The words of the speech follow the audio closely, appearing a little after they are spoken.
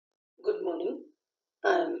Good morning.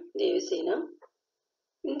 I am Devasena.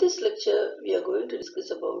 In this lecture, we are going to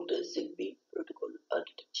discuss about Zigbee protocol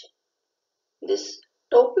architecture. This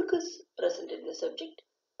topic is present in the subject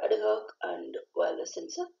ad hoc and wireless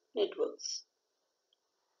sensor networks.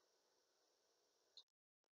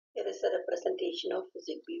 Here is a representation of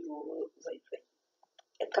Zigbee over Wi-Fi.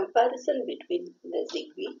 A comparison between the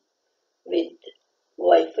Zigbee with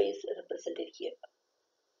Wi-Fi is represented here.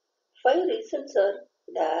 5 reasons are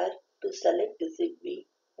there to select Zigbee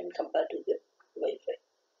when compared to the Wi-Fi.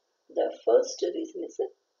 The first reason is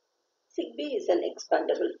Zigbee is an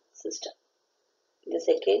expandable system. The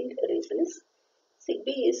second reason is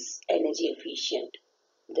Zigbee is energy efficient.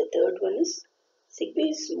 The third one is Zigbee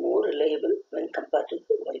is more reliable when compared to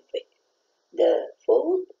the Wi-Fi. The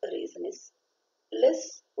fourth reason is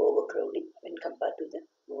less overcrowding when compared to the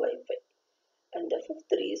Wi-Fi. And the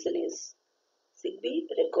fifth reason is Zigbee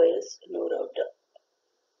requires no router.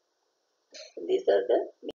 These are the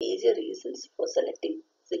major reasons for selecting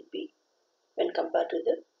Zigbee when compared to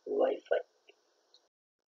the Wi-Fi.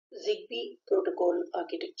 Zigbee protocol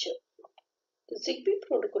architecture. The Zigbee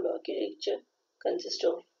protocol architecture consists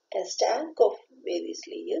of a stack of various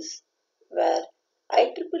layers where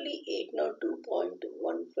IEEE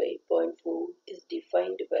 802.15.4 is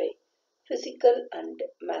defined by physical and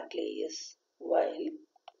MAC layers, while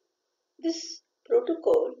this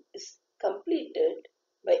protocol is completed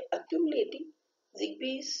by accumulating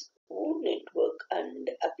Zigbee's own network and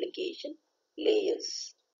application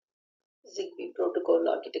layers. Zigbee protocol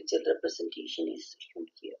architecture representation is shown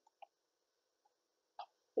here.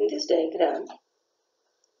 In this diagram,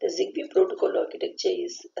 the Zigbee protocol architecture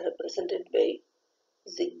is represented by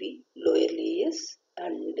Zigbee lower layers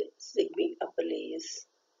and Zigbee upper layers.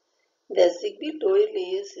 The Zigbee lower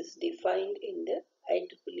layers is defined in the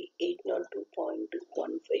IEEE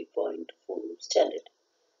 802.15.4 standard,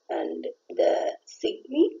 and the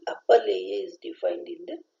Zigbee upper layer is defined in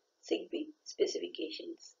the Zigbee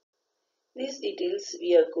specifications. These details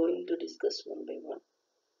we are going to discuss one by one.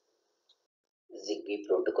 Zigbee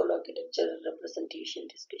protocol architecture representation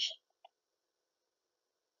discussion.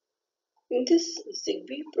 In this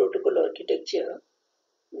Zigbee protocol architecture,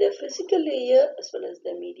 the physical layer as well as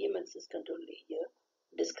the medium access control layer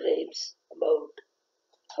describes about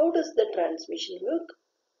how does the transmission work,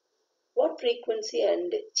 what frequency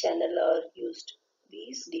and channel are used.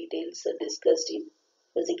 These details are discussed in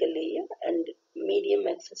physical layer and medium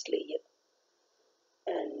access layer.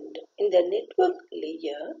 And in the network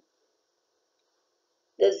layer,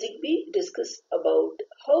 the Zigbee discusses about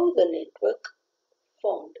how the network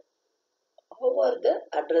formed, how are the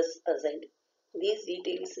address assigned. These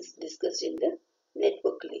details is discussed in the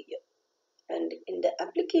network layer. And in the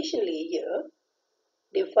application layer,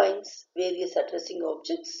 defines various addressing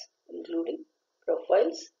objects including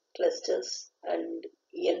profiles, clusters, and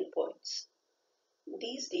endpoints.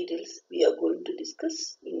 These details we are going to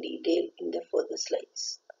discuss in detail in the further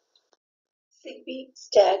slides. Zigbee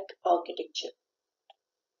Stack architecture.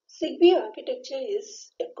 Zigbee architecture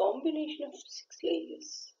is a combination of 6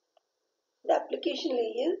 layers. The application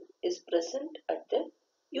layer is present at the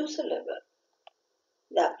user level.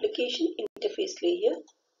 The application interface layer,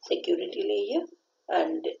 security layer,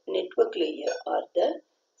 and network layer are the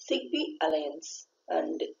Zigbee Alliance,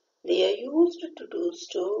 and they are used to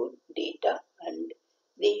store data, and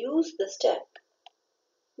they use the stack.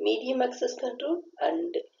 Medium access control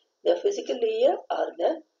and the physical layer are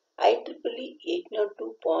the IEEE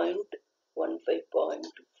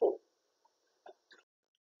 802.15.4.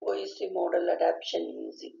 OSI Model adaption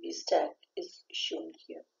in Zigbee Stack is shown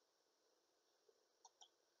here.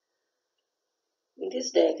 In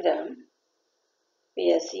this diagram,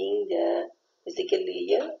 we are seeing the physical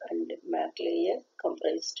layer and MAC layer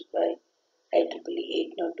comprised by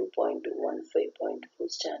IEEE 802.15.4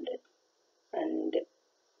 standard, and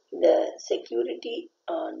the security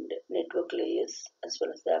and network layers as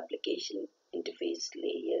well as the application interface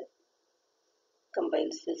layer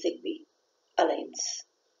combines the Zigbee Alliance.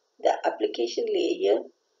 The application layer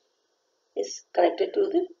is connected to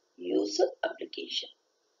the user application.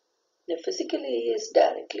 The physical layer is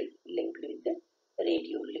directly linked with the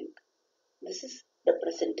radio link. This is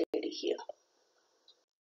represented here.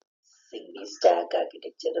 Zigbee Stack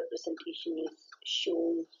architecture representation is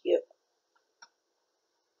shown here.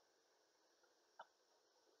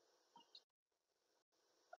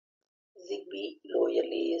 Zigbee lower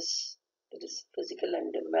layers, it is physical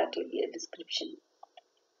and MAC layer description.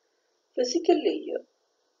 Physical layer.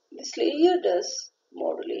 This layer does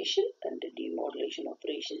modulation and demodulation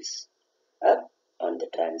operations up on the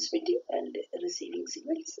transmitting and receiving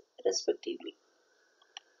signals respectively.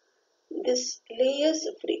 This layer's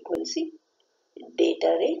frequency,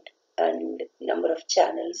 data rate, and number of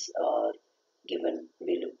channels are given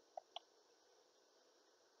below.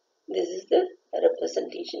 This is the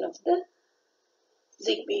representation of the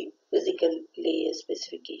Zigbee physical layer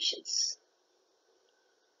specifications.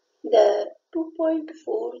 The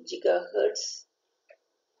 2.4 GHz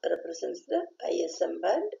represents the ISM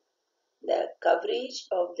band. The coverage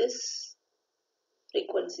of this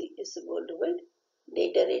frequency is worldwide.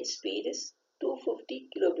 Data rate speed is 250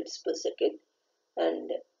 kilobits per second, and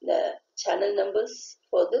the channel numbers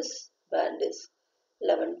for this band is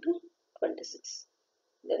 11 to 26.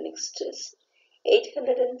 The next is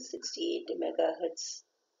 868 megahertz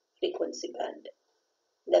frequency band.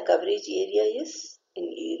 The coverage area is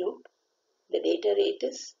in Europe. The data rate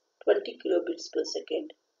is 20 kilobits per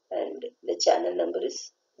second, and the channel number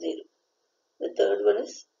is 0. The third one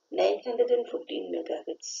is 915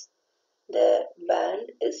 megahertz. The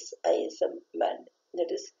band is ISM band,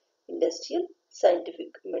 that is Industrial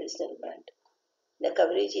Scientific Medicinal band. The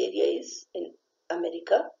coverage area is in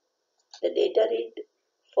America. The data rate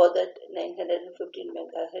for that 915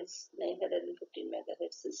 megahertz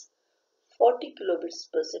is 40 kilobits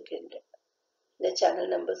per second. The channel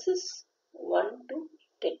numbers is 1 to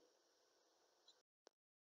 10.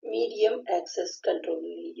 Medium access control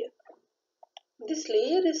layer. This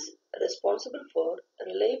layer is responsible for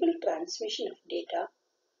reliable transmission of data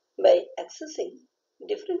by accessing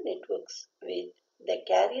different networks with the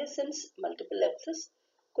carrier sense multiple access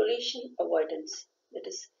collision avoidance, that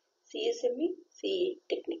is CSMA CA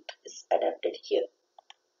technique is adapted here.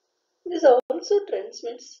 This also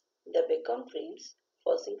transmits the beacon frames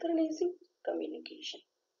for synchronizing communication.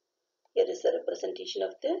 Here is a representation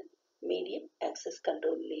of the medium access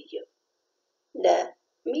control layer. The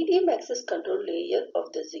medium access control layer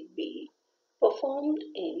of the Zigbee performed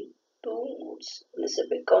in two modes. One is a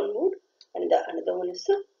beacon mode and the another one is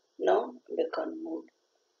a non-beacon mode.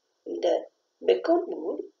 In the beacon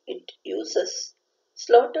mode, it uses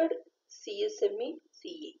slotted CSMA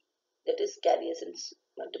CA, that is carrier sense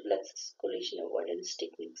multiple access collision avoidance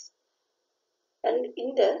techniques. And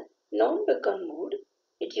in the non-beacon mode,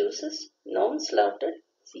 it uses non-slotted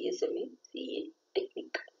CSMA CA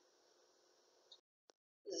technique.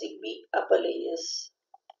 Zigbee upper layers.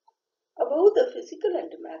 Above the physical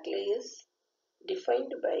and MAC layers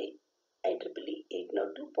defined by IEEE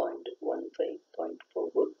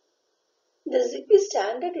 802.15.4, the Zigbee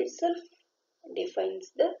standard itself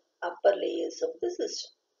defines the upper layers of the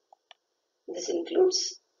system. This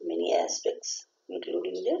includes many aspects,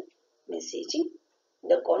 including the messaging,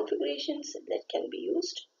 the configurations that can be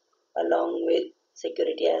used, along with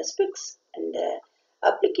security aspects and the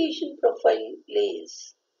application profile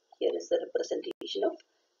layers. Here is the representation of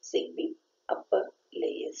Zigbee upper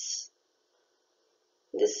layers.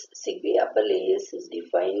 This Zigbee upper layers is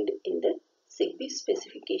defined in the Zigbee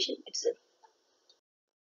specification itself.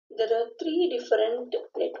 There are three different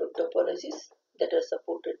network topologies that are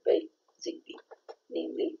supported by Zigbee,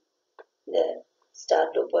 namely the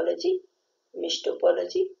star topology, mesh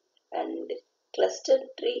topology, and cluster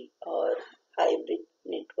tree or hybrid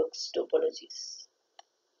networks topologies.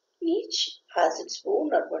 Each has its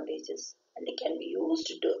own advantages and can be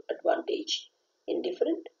used to advantage in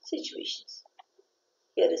different situations.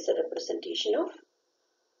 Here is a representation of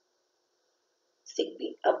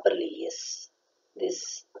Zigbee upper layers.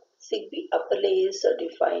 These Zigbee upper layers are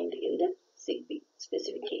defined in the Zigbee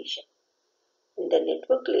specification. In the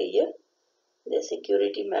network layer, the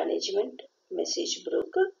security management, message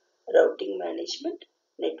broker, routing management,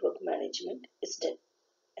 network management is done.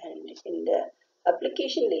 And in the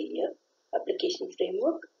application layer, application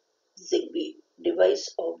framework, Zigbee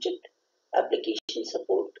device object, application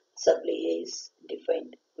support sublayer is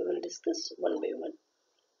defined. We will discuss one by one.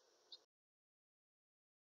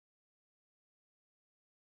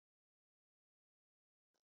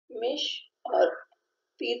 Mesh or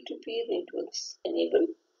peer-to-peer networks enable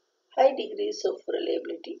high degrees of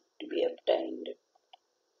reliability to be obtained.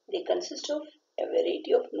 They consist of a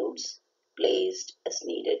variety of nodes placed as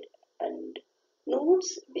needed and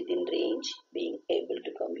nodes within range being able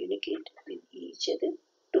to communicate with each other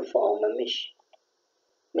to form a mesh.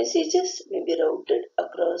 Messages may be routed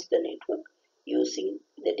across the network using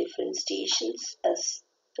the different stations as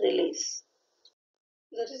relays.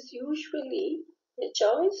 There is usually a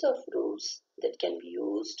choice of routes that can be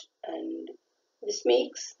used, and this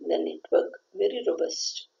makes the network very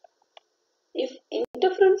robust. If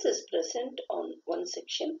interference is present on one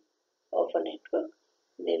section of a network,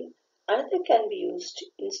 then another can be used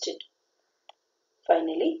instead.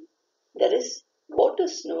 Finally, there is what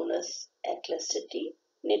is known as a cluster T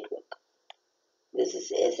network. This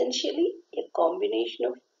is essentially combination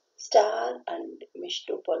of star and mesh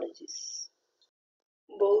topologies.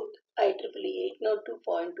 Both IEEE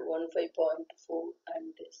 802.15.4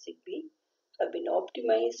 and Zigbee have been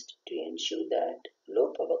optimized to ensure that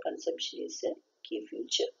low power consumption is a key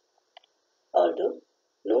feature. Although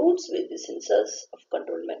nodes with the sensors of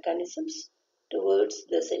control mechanisms towards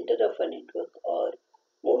the center of a network are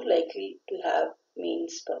more likely to have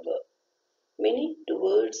means power, many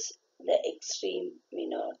towards the extreme may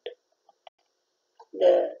not.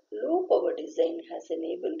 The low power design has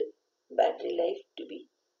enabled battery life to be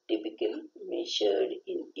typically measured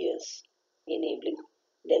in years, enabling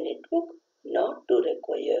the network not to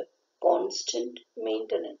require constant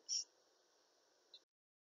maintenance.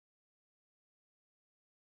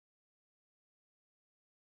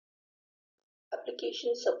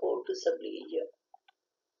 Application support to sublayer.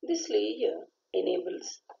 This layer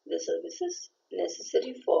enables the services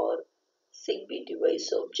necessary for Zigbee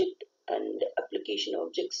device object and application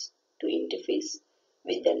objects to interface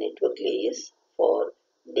with the network layers for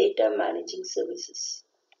data managing services.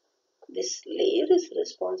 This layer is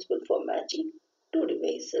responsible for matching two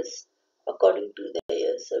devices according to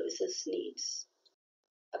their services needs.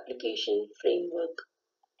 Application framework.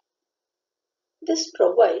 This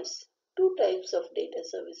provides two types of data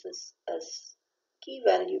services as key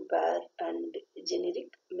value pair and generic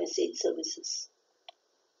message services.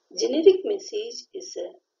 Generic message is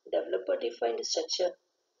a developer defined structure,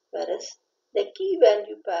 whereas the key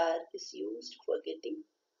value pair is used for getting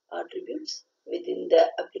attributes within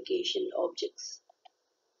the application objects.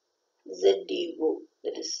 ZDO,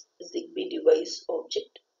 that is Zigbee Device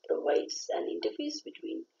Object, provides an interface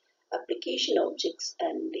between application objects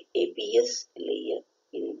and the APS layer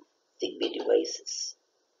in Zigbee devices.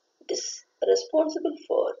 It is responsible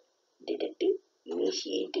for detecting,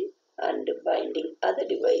 initiating, and binding other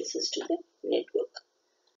devices to the network.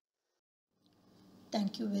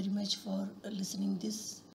 Thank you very much for listening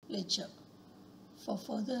this lecture. For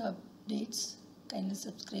further updates, kindly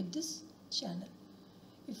subscribe this channel.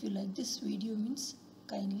 If you like this video,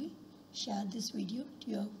 kindly share this video to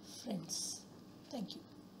your friends. Thank you.